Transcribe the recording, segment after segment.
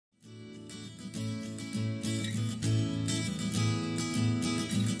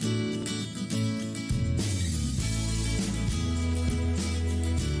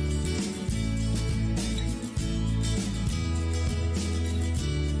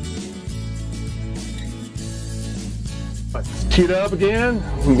T-Dub again.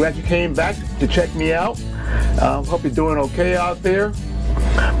 I'm glad you came back to check me out. Hope you're doing okay out there.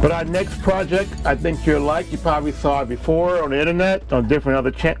 But our next project, I think you'll like. You probably saw it before on the internet, on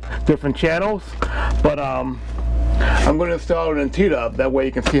different channels. But I'm going to install it in T-Dub. That way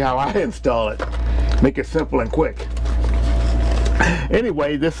you can see how I install it. Make it simple and quick.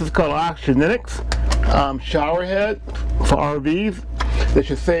 Anyway, this is called Oxygenics shower head for RVs. This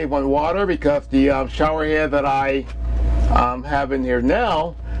should save on water because the shower head that I have in here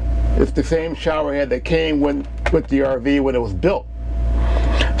now is the same shower head that came with the RV when it was built.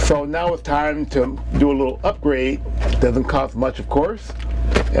 So now it's time to do a little upgrade. Doesn't cost much, of course,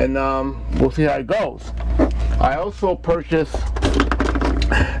 and we'll see how it goes. I also purchased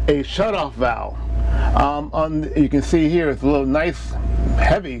a shutoff valve. You can see here it's a little nice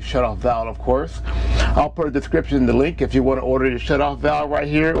heavy shutoff valve, of course. I'll put a description in the link if you want to order the shutoff valve right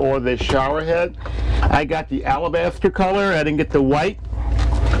here or the shower head. I got the alabaster color. I didn't get the white,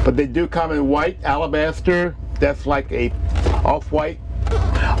 but they do come in white. Alabaster, that's like a off-white,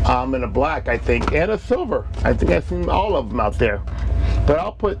 and a black, I think, and a silver. I think I've seen all of them out there. But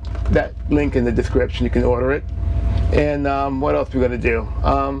I'll put that link in the description. You can order it. And what else are we going to do?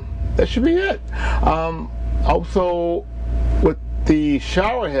 That should be it. Also, with the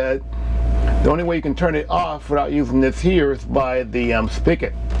shower head, the only way you can turn it off without using this here is by the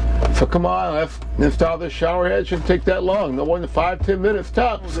spigot. So come on, let's install this shower head. Shouldn't take that long, no more than 5-10 minutes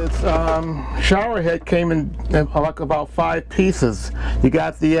tops. This shower head came in like about 5 pieces. You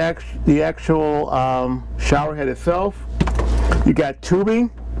got the actual shower head itself. You got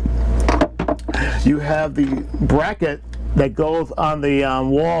tubing. You have the bracket that goes on the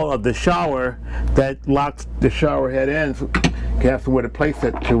wall of the shower that locks the shower head in, so you have somewhere to place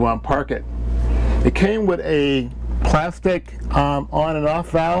it to park it. It came with a plastic on and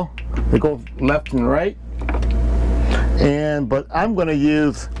off valve that goes left and right, but I'm going to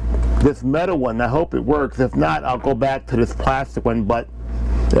use this metal one. I hope it works. If not, I'll go back to this plastic one, but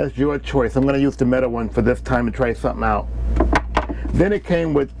that's your choice. I'm going to use the metal one for this time to try something out. Then it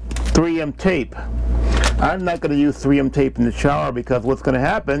came with 3M tape. I'm not going to use 3M tape in the shower because what's going to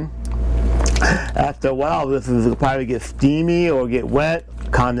happen after a while, this is probably get steamy or get wet,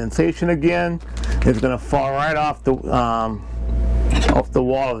 condensation again. It's going to fall right off the wall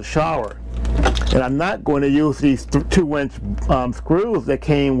of the shower. And I'm not going to use these 2-inch screws that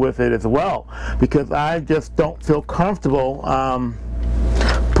came with it as well, because I just don't feel comfortable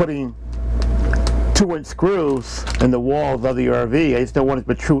putting 2-inch screws in the walls of the RV. I just don't want it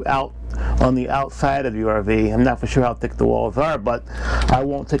to protrude out on the outside of the RV. I'm not for sure how thick the walls are, but I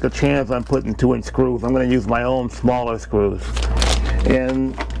won't take a chance on putting 2-inch screws. I'm going to use my own smaller screws.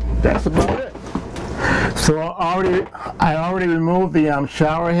 And that's about it. So I already removed the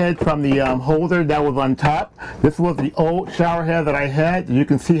shower head from the holder that was on top. This was the old shower head that I had. You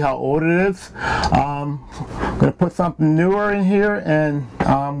can see how old it is. I'm going to put something newer in here, and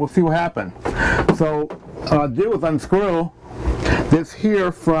we'll see what happens. So what I'll do is unscrew this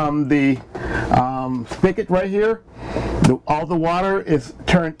here from the spigot right here. All the water is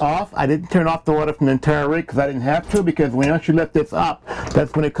turned off. I didn't turn off the water from the entire rig because I didn't have to, because once you lift this up,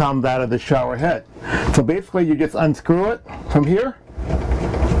 that's when it comes out of the shower head. So basically you just unscrew it from here,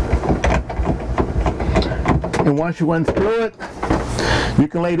 and once you unscrew it, you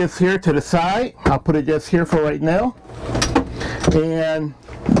can lay this here to the side. I'll put it just here for right now. And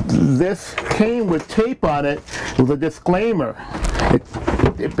this came with tape on it. It was a disclaimer.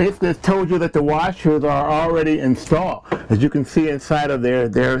 It basically told you that the washers are already installed. As you can see inside of there,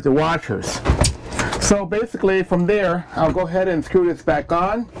 there's the washers. So basically from there, I'll go ahead and screw this back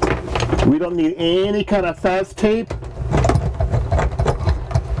on. We don't need any kind of fast tape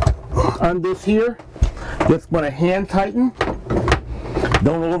on this here. Just want to hand tighten.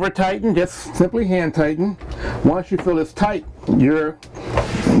 Don't over tighten, just simply hand tighten. Once you feel it's tight, you're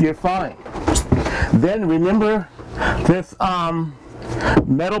fine. Then remember this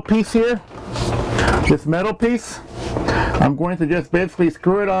metal piece here, this metal piece. I'm going to just basically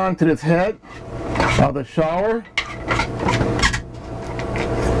screw it on to this head of the shower,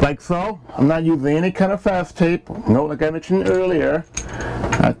 like so. I'm not using any kind of fast tape, no, like I mentioned earlier.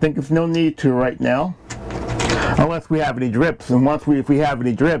 I think there's no need to right now, unless we have any drips. And if we have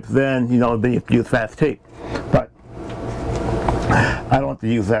any drips, then then you have to use fast tape. But I don't have to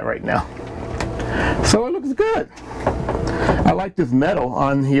use that right now. So it looks good. I like this metal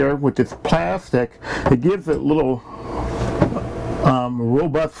on here with this plastic. It gives it a little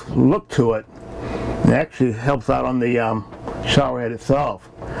robust look to it. It actually helps out on the shower head itself.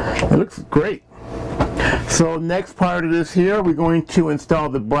 It looks great. So next part of this here, we're going to install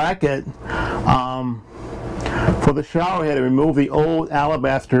the bracket for the shower head, I removed the old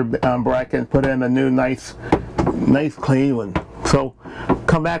alabaster bracket and put in a new nice clean one. So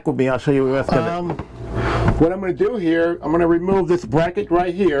come back with me, I'll show you the rest of it. What I'm going to do here, I'm going to remove this bracket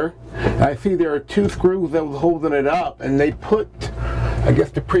right here. I see there are 2 screws that was holding it up, and they put, I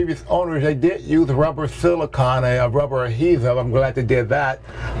guess the previous owners, they did use rubber silicone, a rubber adhesive. I'm glad they did that,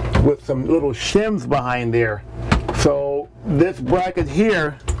 with some little shims behind there. So this bracket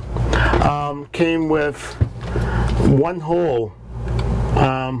here came with 1 hole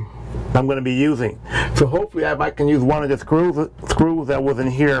I'm going to be using. So hopefully I can use one of the screws that was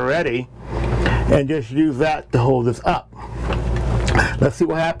in here already and just use that to hold this up. Let's see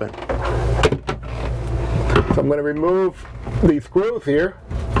what happens. So I'm going to remove these screws here,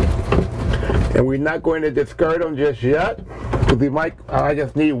 and we're not going to discard them just yet, because I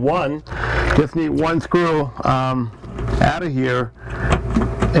just need one screw out of here,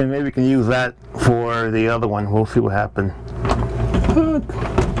 and maybe we can use that for the other one. We'll see what happens.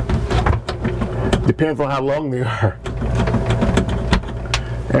 Depends on how long they are.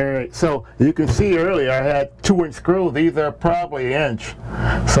 Alright, so you can see earlier I had 2-inch screws. These are probably 1 inch.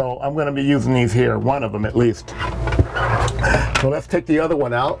 So I'm going to be using these here, one of them at least. So let's take the other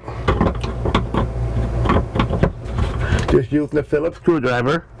one out. Just using the Phillips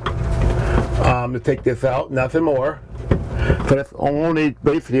screwdriver to take this out, nothing more. So that's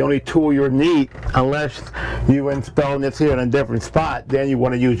basically the only tool you'll need, unless you install this here in a different spot. Then you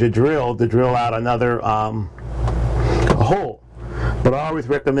want to use your drill to drill out another hole. But I always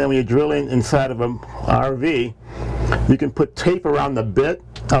recommend when you're drilling inside of an RV, you can put tape around the bit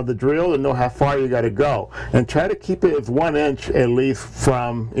of the drill to know how far you got to go, and try to keep it as 1 inch at least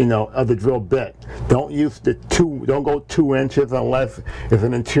from of the drill bit. Don't use don't go 2 inches unless it's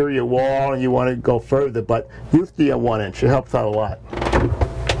an interior wall and you want to go further, but use the 1 inch. It helps out a lot.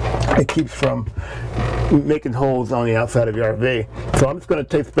 It keeps from making holes on the outside of your RV. So I'm just going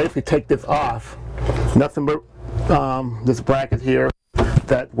to basically take this off. Nothing but this bracket here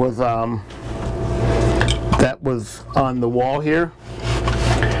that was on the wall here,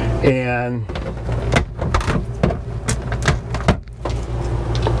 and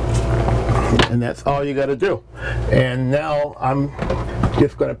that's all you got to do. And now I'm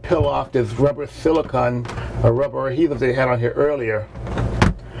just going to peel off this rubber silicone or rubber adhesive they had on here earlier.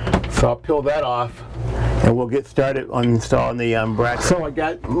 So I'll peel that off, and we'll get started on installing the bracket. So I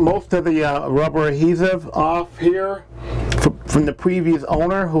got most of the rubber adhesive off here from the previous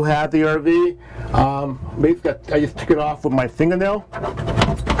owner who had the RV. Basically, I just took it off with my fingernail.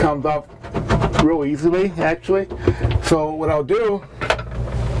 It comes off real easily, actually. So what I'll do,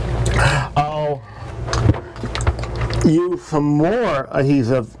 I'll use some more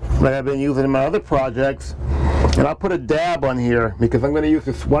adhesive that I've been using in my other projects, and I'll put a dab on here because I'm going to use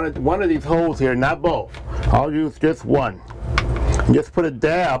this one of these holes here, not both. I'll use just one. And just put a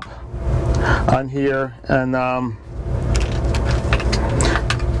dab on here, and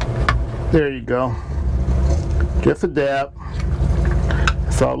there you go. Just a dab.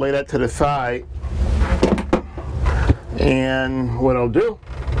 So I'll lay that to the side, and what I'll do,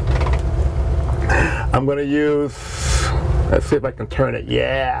 I'm going to use, let's see if I can turn it.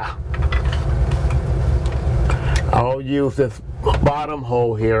 Yeah. I'll use this bottom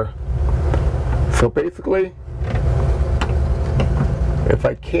hole here. So basically, if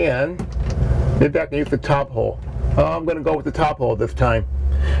I can, maybe I can use the top hole. I'm going to go with the top hole this time.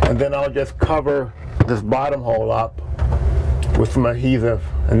 And then I'll just cover this bottom hole up with some adhesive,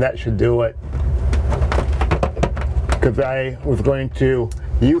 and that should do it. Because I was going to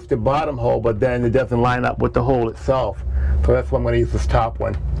use the bottom hole, but then it doesn't line up with the hole itself. So that's why I'm going to use this top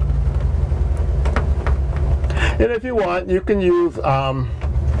one. And if you want, you can use,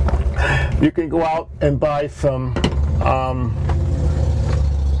 you can go out and buy some,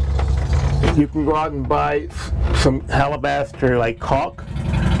 alabaster like caulk,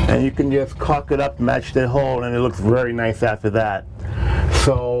 and you can just caulk it up, match the hole, and it looks very nice after that.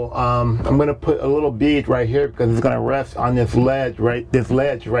 So I'm going to put a little bead right here because it's going to rest on this ledge right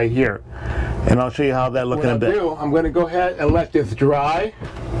here, and I'll show you how that looks in a bit. I'm going to go ahead and let this dry,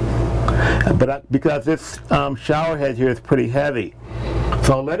 but because this shower head here is pretty heavy,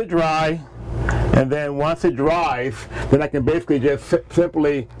 so I'll let it dry, and then once it dries, then I can basically just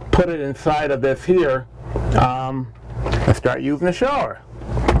simply put it inside of this here and start using the shower.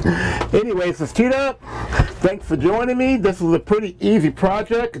 Anyways, it's teed up. Thanks for joining me. This was a pretty easy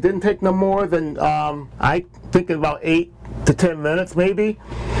project. It didn't take no more than I think about 8 to 10 minutes maybe,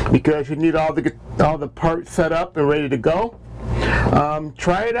 because you need all the parts set up and ready to go.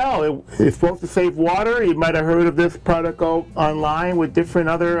 Try it out. It's supposed to save water. You might have heard of this product online with different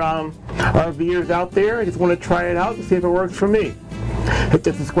other RVers out there. I just want to try it out and see if it works for me. Hit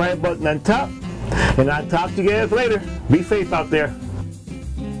the subscribe button on top, and I'll talk to you guys later. Be safe out there.